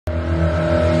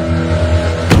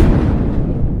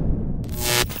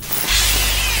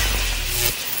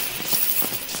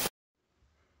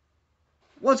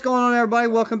What's going on, everybody?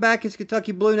 Welcome back. It's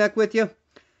Kentucky Blueneck with you.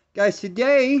 Guys,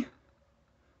 today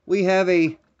we have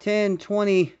a $10,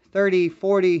 $20, $30,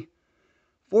 $40,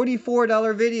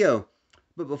 $44 video.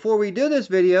 But before we do this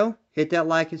video, hit that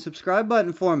like and subscribe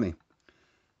button for me.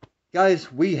 Guys,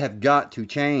 we have got to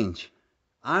change.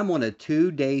 I'm on a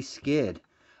 2-day skid.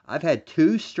 I've had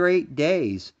 2 straight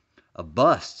days of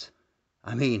busts.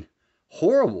 I mean,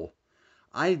 horrible.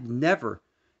 I've never,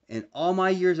 in all my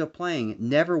years of playing,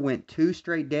 never went 2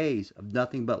 straight days of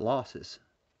nothing but losses.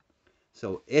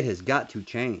 So it has got to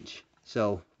change.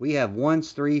 So we have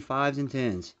 1s, 3s, 5s, and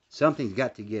 10s. Something's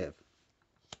got to give.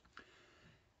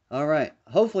 All right.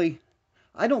 Hopefully,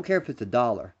 I don't care if it's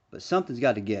 $1, but something's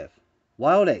got to give.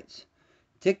 Wild 8s.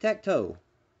 Tic-tac-toe.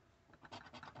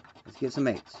 Let's get some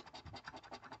 8s.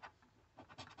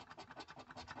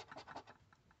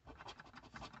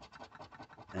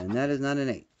 And that is not an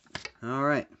 8. All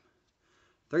right.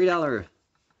 $3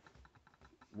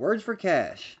 words for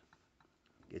cash.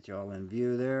 Get you all in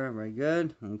view there. Very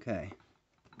good. Okay.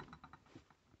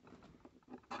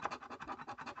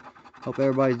 Hope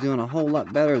everybody's doing a whole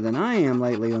lot better than I am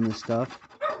lately on this stuff.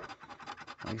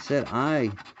 Like I said,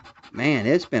 man,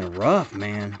 it's been rough,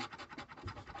 man.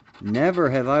 Never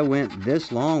have I went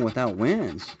this long without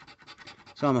wins.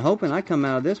 So I'm hoping I come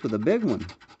out of this with a big one.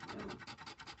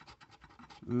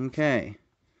 Okay.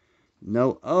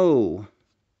 No O.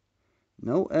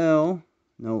 No L.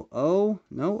 No O.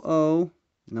 No O.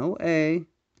 No A.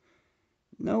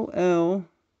 No L.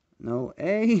 No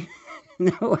A.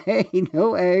 No A.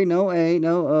 No A. No A.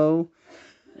 No O.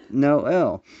 No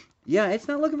L. Yeah, it's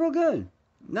not looking real good.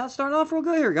 Not starting off real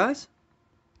good here, guys.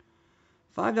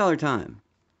 $5 time.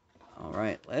 All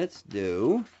right, let's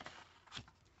do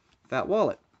Fat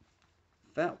Wallet.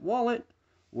 Fat Wallet.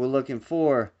 We're looking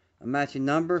for a matching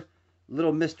number.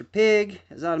 Little Mr. Pig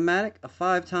is automatic, a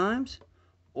 5 times,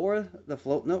 or the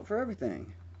float note for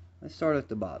everything. Let's start at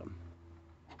the bottom.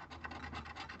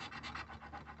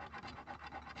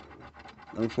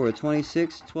 Looking for a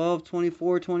 26, 12,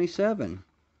 24, 27.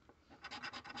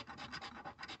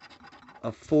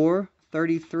 A 4,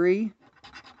 33,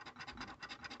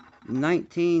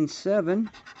 19, 7.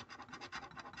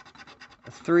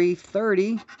 A 3,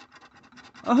 30.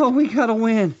 Oh, we got a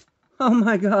win. Oh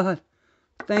my God.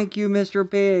 Thank you, Mr.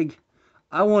 Pig.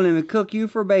 I won't even cook you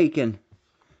for bacon.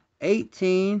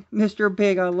 18. Mr.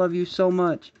 Pig, I love you so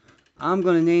much. I'm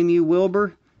going to name you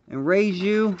Wilbur and raise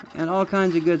you and all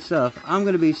kinds of good stuff. I'm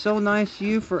going to be so nice to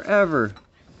you forever.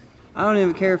 I don't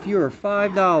even care if you are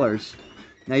 $5.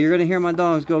 Now, you're going to hear my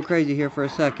dogs go crazy here for a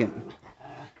second.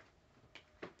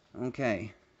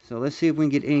 Okay. So, let's see if we can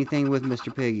get anything with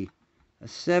Mr. Piggy. A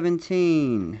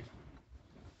 17.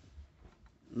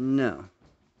 No.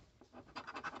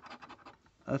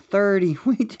 A 30.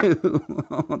 We do.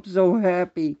 Oh, I'm so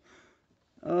happy.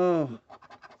 Oh.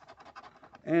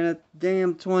 And a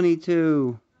damn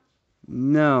 22.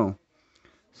 No.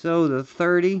 So the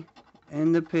 30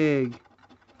 and the pig.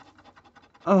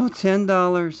 Oh,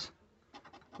 $10.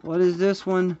 What is this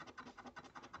one?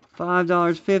 $5,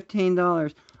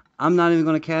 $15. I'm not even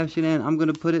going to cash it in. I'm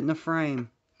going to put it in the frame.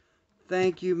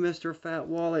 Thank you, Mr. Fat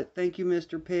Wallet. Thank you,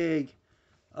 Mr. Pig.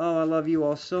 Oh, I love you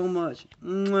all so much.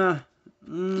 Mwah.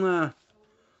 Mwah.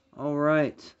 All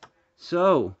right.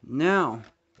 So, now,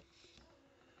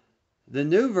 the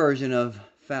new version of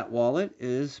Fat Wallet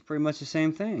is pretty much the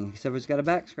same thing, except it's got a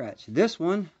back scratch. This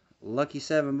one, Lucky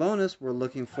 7 bonus, we're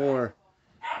looking for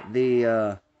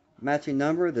the matching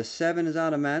number. The 7 is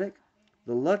automatic.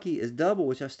 The Lucky is double,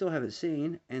 which I still haven't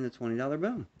seen, and the $20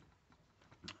 bill.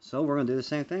 So, we're going to do the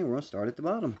same thing. We're going to start at the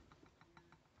bottom.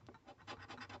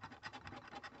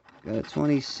 Got a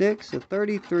 26, a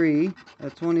 33, a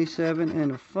 27,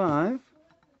 and a 5.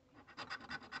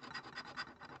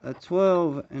 A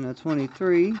 12 and a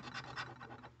 23.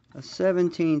 A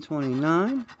 17,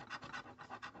 29.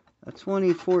 A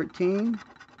 20, 14.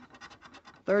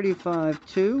 35,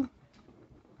 2.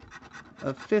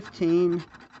 A 15,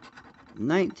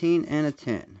 19, and a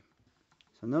 10.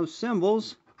 So no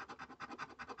symbols.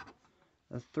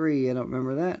 A 3, I don't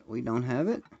remember that. We don't have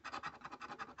it.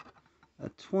 A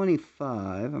 25,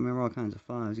 I remember all kinds of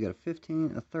 5s. You got a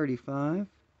 15, a 35,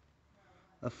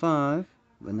 a 5,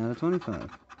 but not a 25.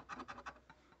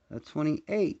 A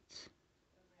 28.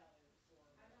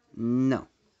 No.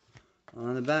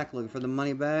 On the back, looking for the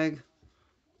money bag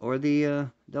or the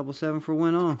double 7 for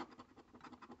win all.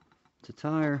 It's a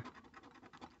tire,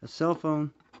 a cell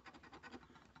phone,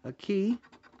 a key,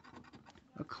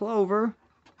 a clover,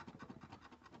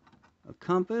 a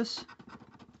compass,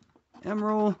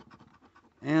 emerald,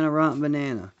 and a rotten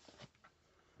banana.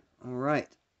 All right.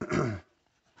 All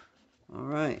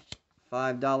right.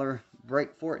 $5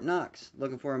 break Fort Knox.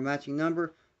 Looking for a matching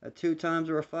number, a 2 times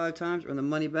or a 5 times, or the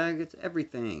money bag gets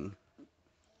everything.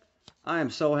 I am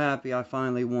so happy I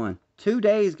finally won. 2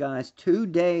 days, guys. 2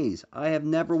 days. I have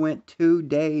never went 2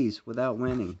 days without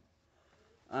winning.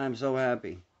 I am so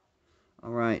happy.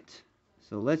 All right.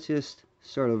 So let's just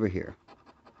start over here.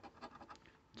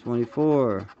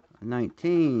 24,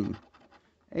 19,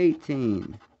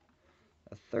 18,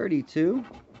 a 32,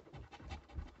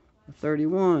 a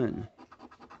 31,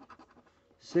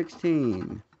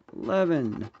 16,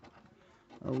 11,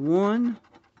 a 1,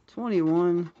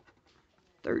 21,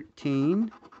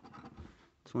 13,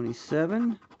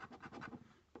 27,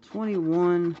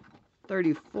 21,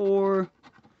 34,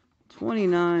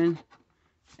 29,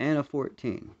 and a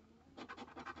 14.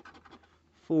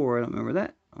 4, I don't remember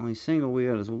that. Only single we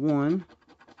got is 1.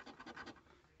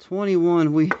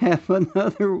 21, we have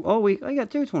another. Oh, I got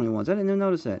 2 21s. I didn't even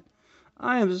notice that.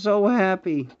 I am so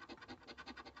happy.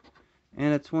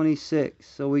 And a 26.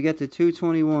 So we get the 2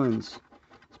 21s.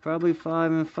 It's probably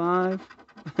 5 and 5.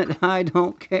 But I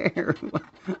don't care.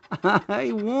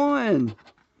 I won.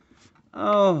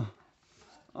 Oh.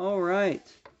 All right.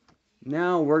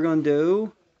 Now we're going to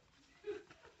do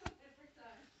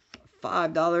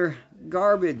 $5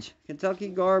 garbage. Kentucky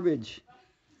garbage.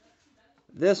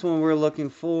 This one we're looking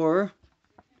for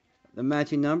the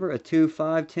matching number, a 2,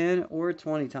 5, 10, or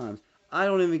 20 times. I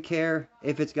don't even care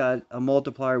if it's got a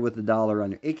multiplier with a dollar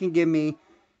under it. It can give me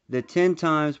the 10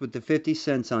 times with the 50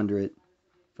 cents under it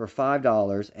for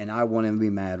 $5, and I won't even be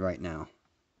mad right now.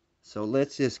 So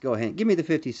let's just go ahead. Give me the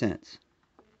 50 cents.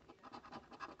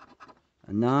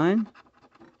 A 9,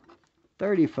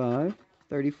 35,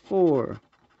 34,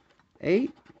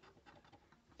 8,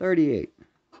 38,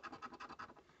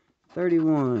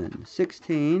 31,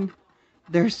 16.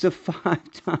 There's the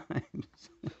 5 times.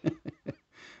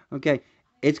 Okay,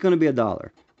 it's going to be $1,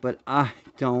 but I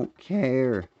don't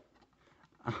care.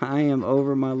 I am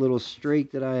over my little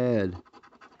streak that I had.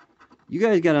 You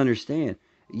guys got to understand.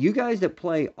 You guys that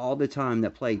play all the time,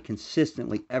 that play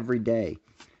consistently every day,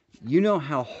 you know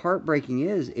how heartbreaking it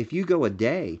is if you go a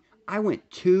day. I went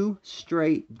 2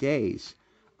 straight days.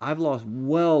 I've lost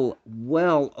well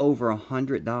over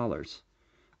 $100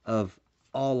 of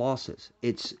all losses.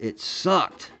 It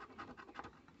sucked.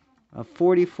 A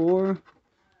 44,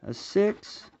 a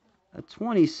 6, a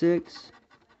 26,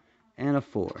 and a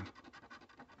 4.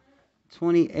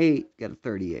 28, got a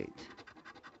 38.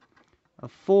 A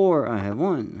 4, I have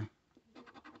 1.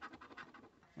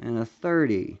 And a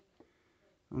 30.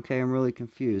 Okay, I'm really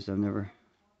confused. I've never...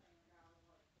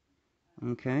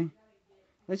 Okay.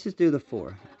 Let's just do the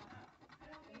 4.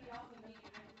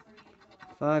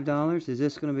 $5. Is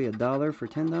this going to be $1 for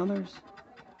 $10?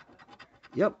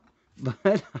 Yep.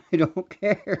 But I don't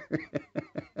care.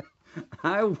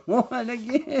 I won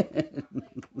again.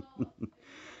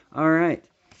 All right.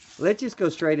 Let's just go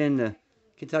straight into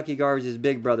Kentucky Garbage's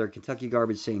big brother, Kentucky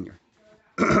Garbage Senior.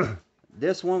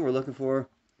 This one we're looking for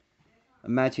a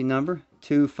matching number,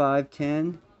 2, 5,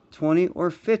 10, 20, or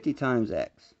 50 times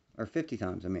X. Or 50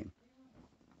 times, I mean.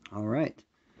 All right.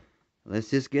 Let's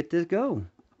just get this go.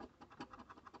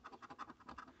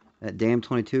 That damn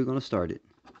 22 going to start it.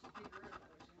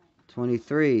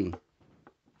 23.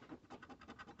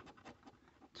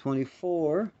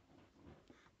 24.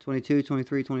 22,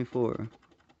 23, 24.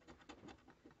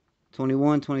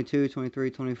 21, 22,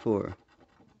 23, 24.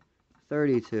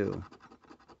 32.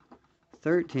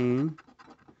 13.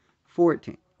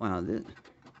 14. Wow, this.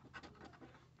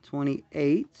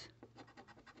 28.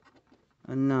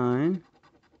 A 9.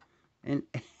 An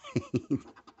 8.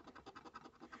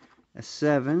 A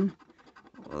 7.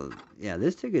 Well, yeah,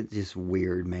 this ticket's just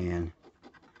weird, man.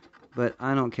 But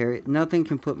I don't care. Nothing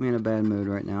can put me in a bad mood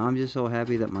right now. I'm just so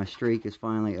happy that my streak is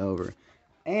finally over.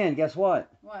 And guess what?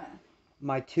 What?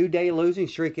 My 2-day losing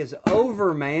streak is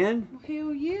over, man.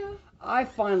 Hell yeah. I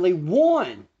finally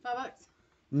won. $5.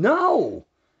 No.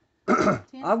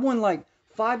 I won like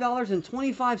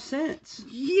 $5.25.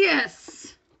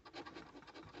 Yes.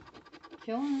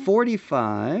 Killing it.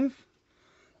 45.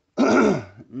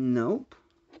 Nope.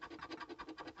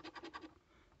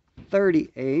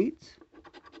 38.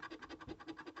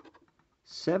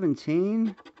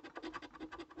 17.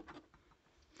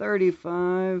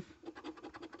 35.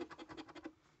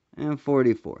 And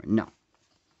 44. No.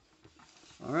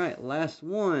 All right, last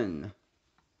one.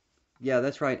 Yeah,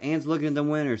 that's right. Ann's looking at the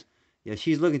winners. Yeah,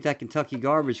 she's looking at that Kentucky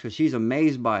Garbage because she's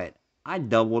amazed by it. I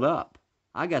doubled up.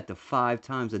 I got the 5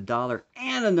 times $1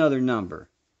 and another number.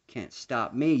 Can't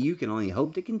stop me. You can only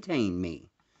hope to contain me.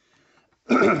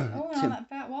 Oh, and on that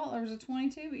fat wallet there was a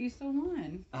 22, but you still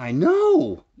won. I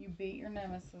know. You beat your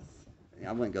nemesis.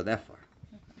 I wouldn't go that far.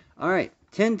 All right.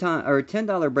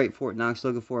 $10 break Fort Knox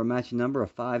looking for a matching number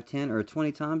of 5, 10, or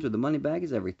 20 times, or the money bag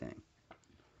is everything.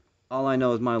 All I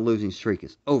know is my losing streak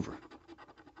is over.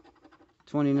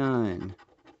 29,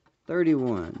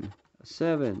 31,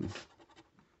 7,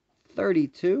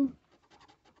 32,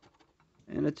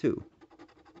 and a 2.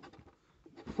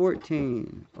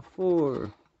 14, a 4,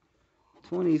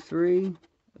 23,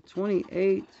 a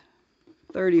 28,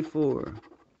 34,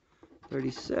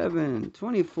 37,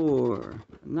 24,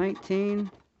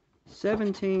 19,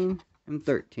 17, and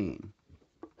 13.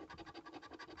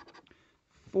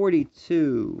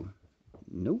 42,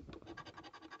 nope.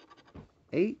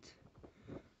 8,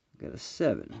 got a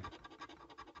 7.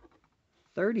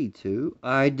 32,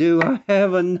 I do. I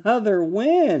have another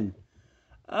win.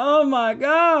 Oh my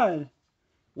God.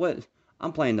 What?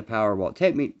 I'm playing the Powerball.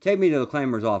 Take me to the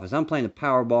claimer's office. I'm playing the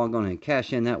Powerball. I'm going to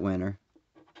cash in that winner.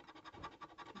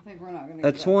 I think we're not going to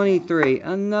A 23,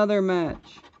 another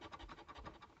match.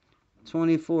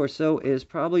 24, so it's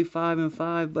probably 5 and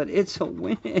 5, but it's a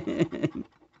win.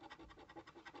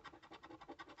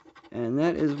 And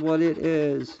that is what it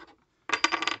is.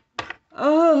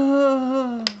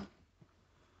 Oh.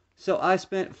 So I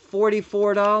spent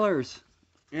 $44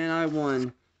 and I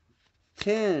won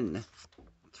 10,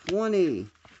 20,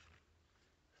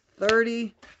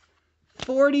 30,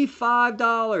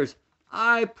 $45.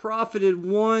 I profited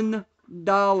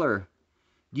 $1.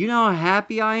 Do you know how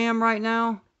happy I am right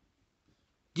now?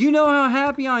 Do you know how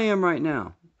happy I am right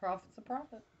now? Profit's a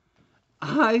profit.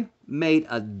 I made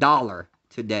 $1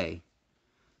 today,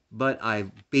 but I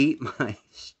beat my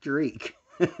streak.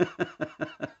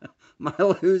 My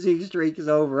losing streak is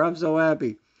over. I'm so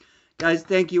happy. Guys,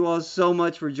 thank you all so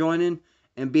much for joining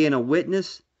and being a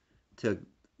witness to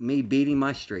me beating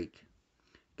my streak.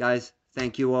 Guys,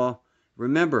 thank you all.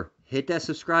 Remember, hit that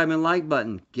subscribe and like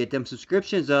button. Get them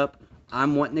subscriptions up.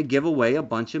 I'm wanting to give away a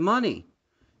bunch of money.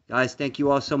 Guys, thank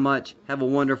you all so much. Have a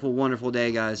wonderful, wonderful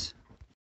day, guys.